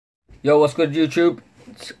Yo, what's good, YouTube?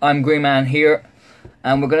 I'm Green Man here,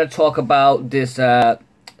 and we're going to talk about this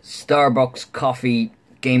Starbucks coffee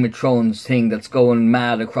Game of Thrones thing that's going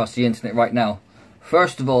mad across the internet right now.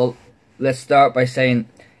 First of all, let's start by saying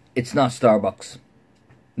it's not Starbucks.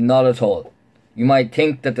 Not at all. You might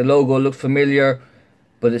think that the logo looks familiar,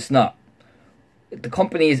 but it's not. The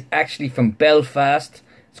company is actually from Belfast.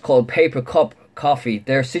 It's called PaperCup Coffee.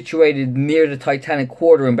 They're situated near the Titanic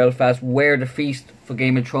Quarter in Belfast, where the feast for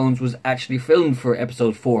Game of Thrones was actually filmed for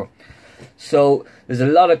episode 4. So there's a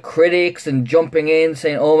lot of critics and jumping in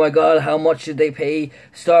saying, oh my god, how much did they pay?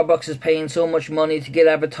 Starbucks is paying so much money to get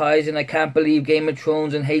advertising. I can't believe Game of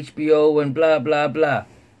Thrones and HBO and blah blah blah.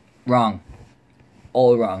 Wrong.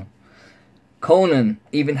 All wrong. Conan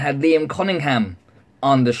even had Liam Cunningham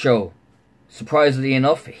on the show. Surprisingly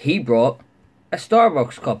enough, he brought a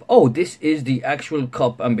Starbucks cup. Oh, this is the actual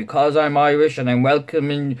cup, and because I'm Irish and I'm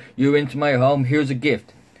welcoming you into my home, here's a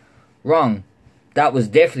gift. Wrong. That was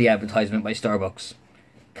definitely advertisement by Starbucks.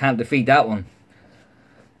 Can't defeat that one.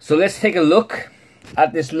 So let's take a look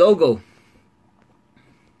at this logo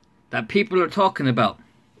that people are talking about.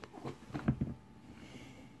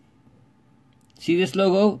 See this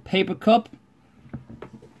logo? Paper Cup?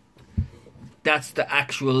 That's the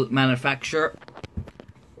actual manufacturer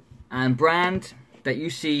and brand that you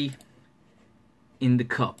see in the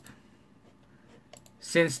cup.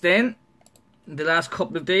 Since then, the last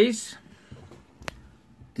couple of days,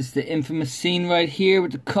 this is the infamous scene right here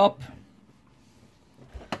with the cup.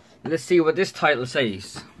 Let's see what this title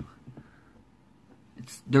says.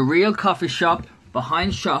 It's the real coffee shop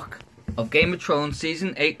behind shock of Game of Thrones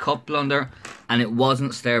Season 8 cup blunder, and it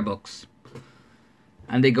wasn't Starbucks.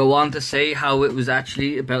 And they go on to say how it was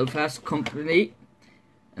actually a Belfast company,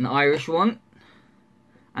 an Irish one.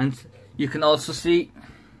 And you can also see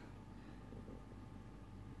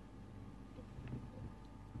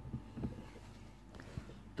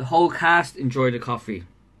the whole cast enjoy the coffee.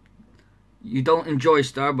 You don't enjoy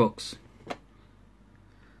Starbucks.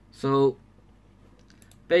 So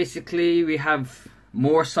basically we have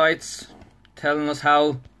more sites telling us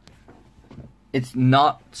how it's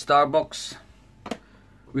not Starbucks.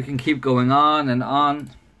 We can keep going on and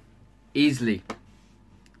on. Easily.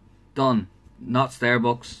 Done. Not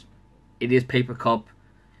Starbucks. It is Paper Cup.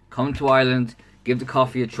 Come to Ireland. Give the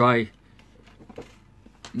coffee a try.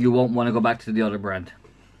 You won't want to go back to the other brand.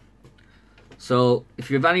 So, if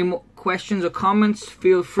you have any more questions or comments,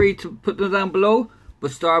 feel free to put them down below.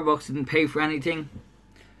 But Starbucks didn't pay for anything.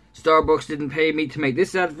 Starbucks didn't pay me to make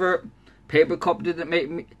this advert. Paper Cup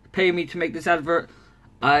didn't pay me to make this advert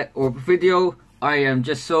or video. I am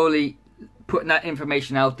just solely putting that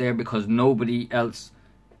information out there because nobody else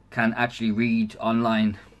can actually read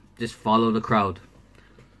online. Just follow the crowd.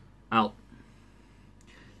 Out.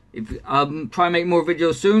 I'll try and make more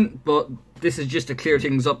videos soon, but this is just to clear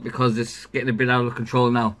things up because it's getting a bit out of control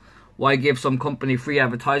now. Why give some company free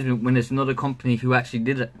advertisement when it's another company who actually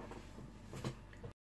did it?